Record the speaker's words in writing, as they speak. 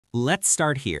Let's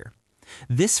start here.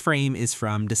 This frame is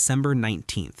from December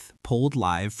 19th, pulled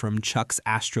live from Chuck's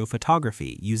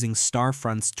astrophotography using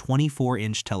Starfront's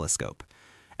 24-inch telescope.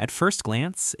 At first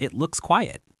glance, it looks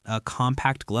quiet, a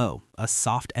compact glow, a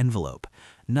soft envelope,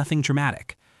 nothing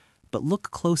dramatic. But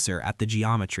look closer at the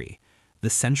geometry. The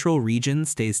central region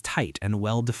stays tight and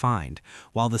well-defined,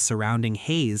 while the surrounding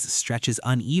haze stretches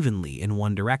unevenly in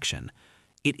one direction.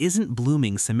 It isn't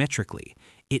blooming symmetrically.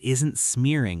 It isn't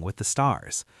smearing with the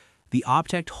stars. The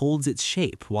object holds its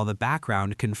shape while the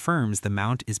background confirms the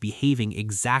mount is behaving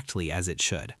exactly as it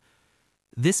should.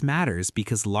 This matters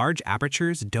because large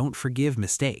apertures don't forgive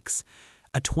mistakes.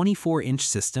 A 24-inch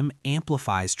system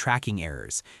amplifies tracking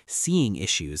errors, seeing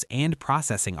issues, and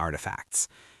processing artifacts.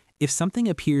 If something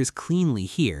appears cleanly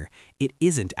here, it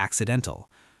isn't accidental.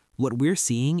 What we're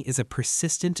seeing is a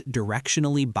persistent,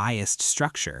 directionally biased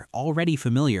structure already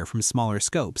familiar from smaller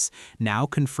scopes, now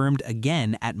confirmed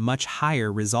again at much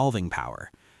higher resolving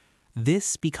power.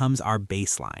 This becomes our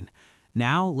baseline.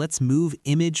 Now let's move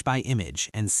image by image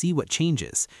and see what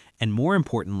changes, and more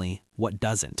importantly, what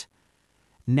doesn't.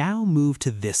 Now move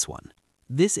to this one.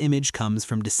 This image comes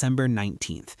from December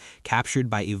 19th,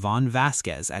 captured by Yvonne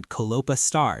Vasquez at Calopa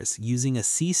Stars using a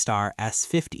C-Star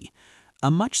S50. A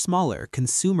much smaller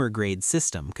consumer-grade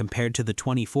system compared to the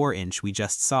 24-inch we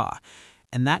just saw,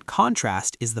 and that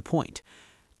contrast is the point.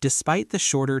 Despite the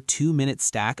shorter 2-minute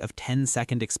stack of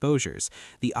 10-second exposures,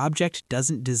 the object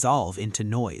doesn't dissolve into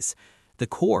noise. The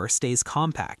core stays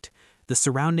compact. The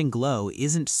surrounding glow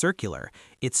isn't circular,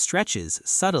 it stretches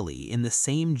subtly in the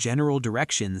same general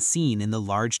direction seen in the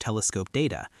large telescope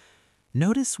data.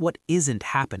 Notice what isn't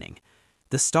happening.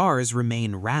 The stars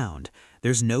remain round.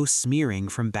 There's no smearing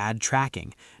from bad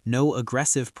tracking, no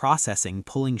aggressive processing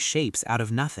pulling shapes out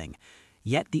of nothing.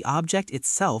 Yet the object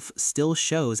itself still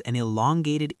shows an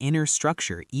elongated inner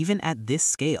structure even at this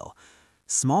scale.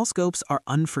 Small scopes are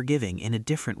unforgiving in a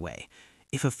different way.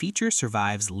 If a feature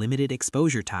survives limited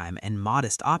exposure time and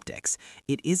modest optics,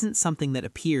 it isn't something that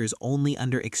appears only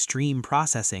under extreme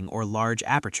processing or large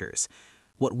apertures.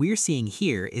 What we're seeing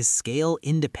here is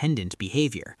scale-independent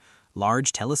behavior.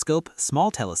 Large telescope,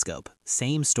 small telescope,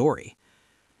 same story.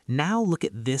 Now look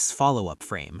at this follow-up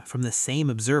frame from the same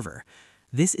observer.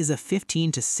 This is a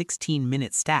 15 to 16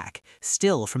 minute stack,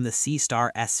 still from the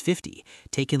C-Star S50,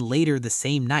 taken later the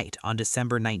same night on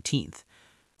December 19th.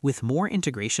 With more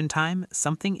integration time,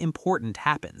 something important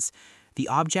happens. The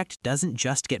object doesn't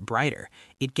just get brighter,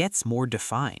 it gets more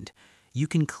defined. You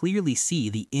can clearly see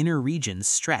the inner regions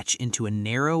stretch into a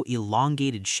narrow,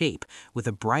 elongated shape with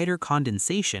a brighter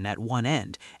condensation at one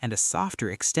end and a softer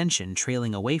extension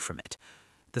trailing away from it.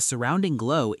 The surrounding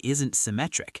glow isn't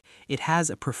symmetric, it has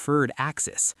a preferred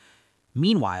axis.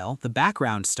 Meanwhile, the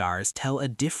background stars tell a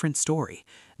different story.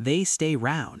 They stay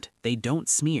round, they don't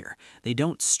smear, they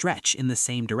don't stretch in the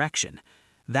same direction.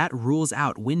 That rules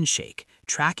out wind shake,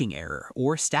 tracking error,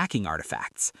 or stacking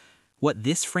artifacts. What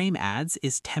this frame adds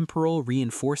is temporal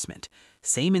reinforcement.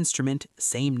 Same instrument,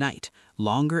 same night,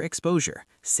 longer exposure,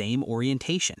 same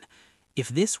orientation. If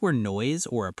this were noise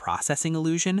or a processing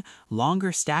illusion,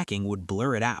 longer stacking would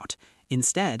blur it out.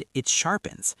 Instead, it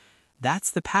sharpens. That's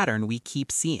the pattern we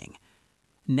keep seeing.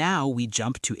 Now we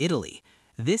jump to Italy.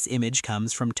 This image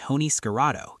comes from Tony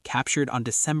Scarato, captured on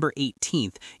December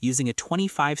 18th using a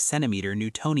 25-centimeter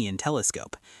Newtonian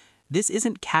telescope. This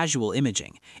isn't casual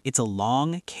imaging. It's a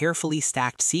long, carefully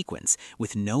stacked sequence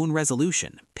with known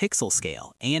resolution, pixel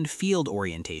scale, and field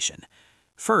orientation.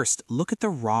 First, look at the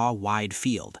raw, wide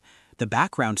field. The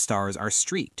background stars are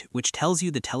streaked, which tells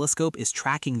you the telescope is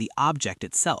tracking the object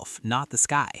itself, not the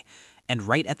sky. And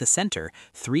right at the center,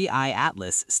 3-eye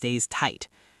Atlas stays tight.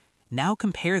 Now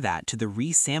compare that to the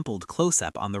resampled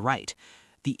close-up on the right.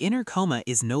 The inner coma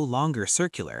is no longer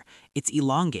circular, it's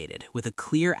elongated with a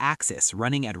clear axis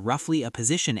running at roughly a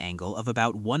position angle of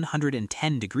about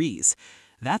 110 degrees.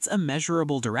 That's a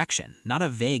measurable direction, not a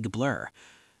vague blur.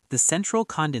 The central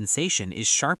condensation is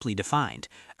sharply defined.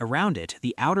 Around it,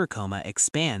 the outer coma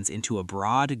expands into a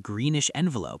broad, greenish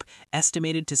envelope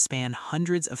estimated to span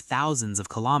hundreds of thousands of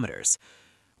kilometers.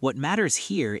 What matters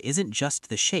here isn't just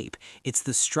the shape, it's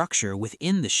the structure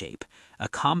within the shape. A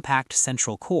compact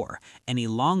central core, an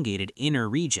elongated inner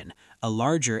region, a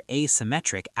larger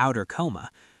asymmetric outer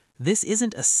coma. This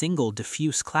isn't a single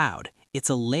diffuse cloud, it's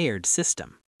a layered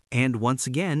system. And once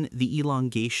again, the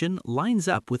elongation lines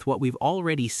up with what we've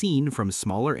already seen from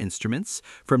smaller instruments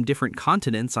from different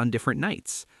continents on different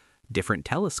nights. Different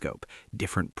telescope,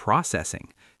 different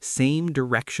processing, same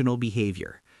directional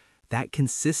behavior. That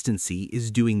consistency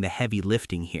is doing the heavy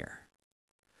lifting here.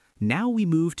 Now we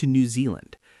move to New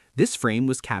Zealand. This frame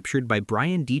was captured by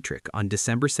Brian Dietrich on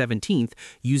December 17th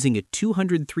using a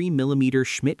 203mm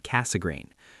Schmidt-Cassegrain.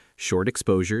 Short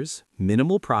exposures,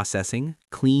 minimal processing,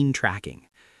 clean tracking.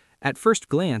 At first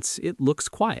glance, it looks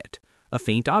quiet. A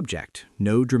faint object,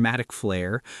 no dramatic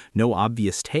flare, no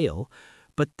obvious tail.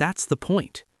 But that's the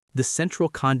point. The central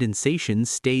condensation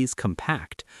stays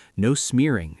compact, no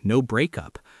smearing, no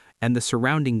breakup, and the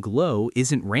surrounding glow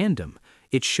isn't random.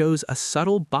 It shows a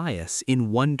subtle bias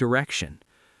in one direction.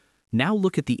 Now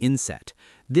look at the inset.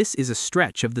 This is a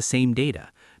stretch of the same data.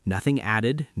 Nothing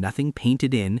added, nothing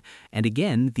painted in, and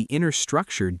again, the inner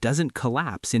structure doesn't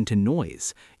collapse into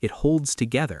noise. It holds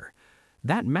together.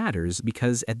 That matters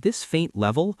because at this faint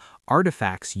level,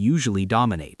 artifacts usually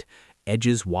dominate.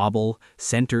 Edges wobble,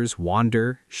 centers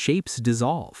wander, shapes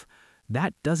dissolve.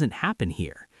 That doesn't happen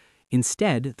here.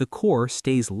 Instead, the core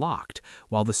stays locked,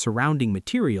 while the surrounding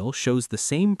material shows the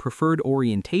same preferred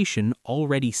orientation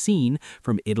already seen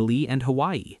from Italy and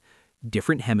Hawaii.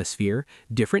 Different hemisphere,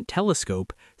 different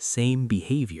telescope, same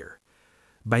behavior.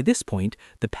 By this point,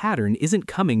 the pattern isn't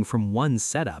coming from one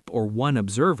setup or one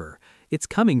observer, it's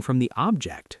coming from the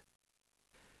object.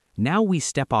 Now we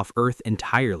step off Earth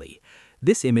entirely.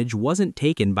 This image wasn't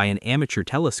taken by an amateur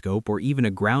telescope or even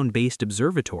a ground-based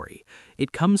observatory.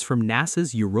 It comes from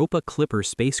NASA's Europa Clipper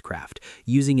spacecraft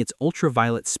using its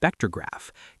ultraviolet spectrograph,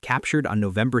 captured on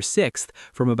November 6th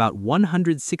from about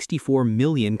 164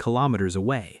 million kilometers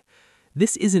away.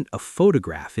 This isn't a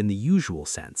photograph in the usual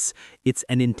sense. It's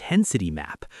an intensity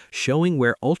map showing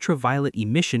where ultraviolet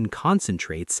emission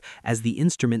concentrates as the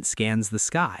instrument scans the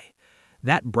sky.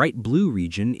 That bright blue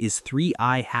region is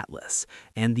 3I Atlas,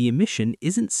 and the emission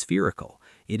isn't spherical.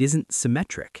 It isn't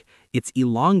symmetric. It's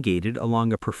elongated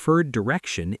along a preferred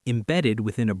direction embedded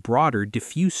within a broader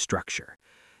diffuse structure.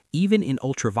 Even in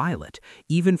ultraviolet,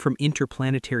 even from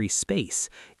interplanetary space,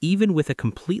 even with a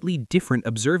completely different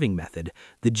observing method,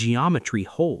 the geometry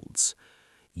holds.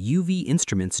 UV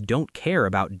instruments don't care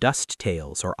about dust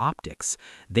tails or optics.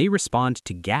 They respond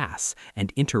to gas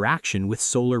and interaction with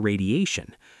solar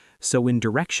radiation. So when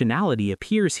directionality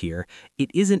appears here, it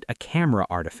isn't a camera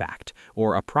artifact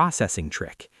or a processing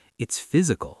trick. It's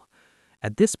physical.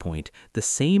 At this point, the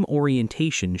same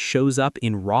orientation shows up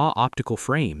in raw optical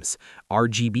frames,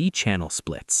 RGB channel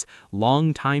splits,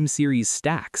 long time series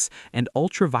stacks, and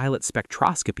ultraviolet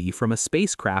spectroscopy from a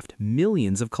spacecraft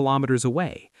millions of kilometers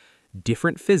away.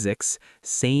 Different physics,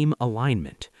 same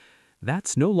alignment.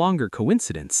 That's no longer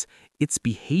coincidence, it's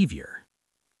behavior.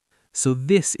 So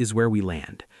this is where we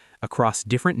land. Across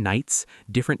different nights,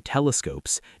 different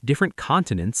telescopes, different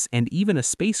continents, and even a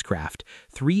spacecraft,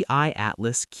 3I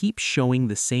Atlas keeps showing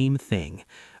the same thing: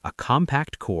 a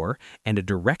compact core and a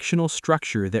directional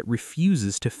structure that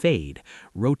refuses to fade,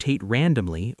 rotate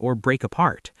randomly, or break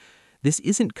apart. This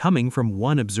isn't coming from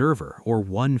one observer or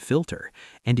one filter,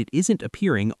 and it isn't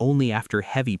appearing only after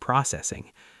heavy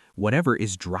processing. Whatever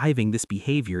is driving this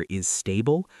behavior is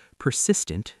stable,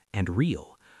 persistent, and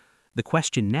real. The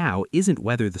question now isn't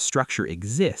whether the structure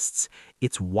exists,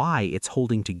 it's why it's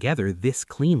holding together this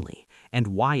cleanly, and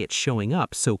why it's showing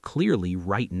up so clearly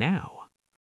right now.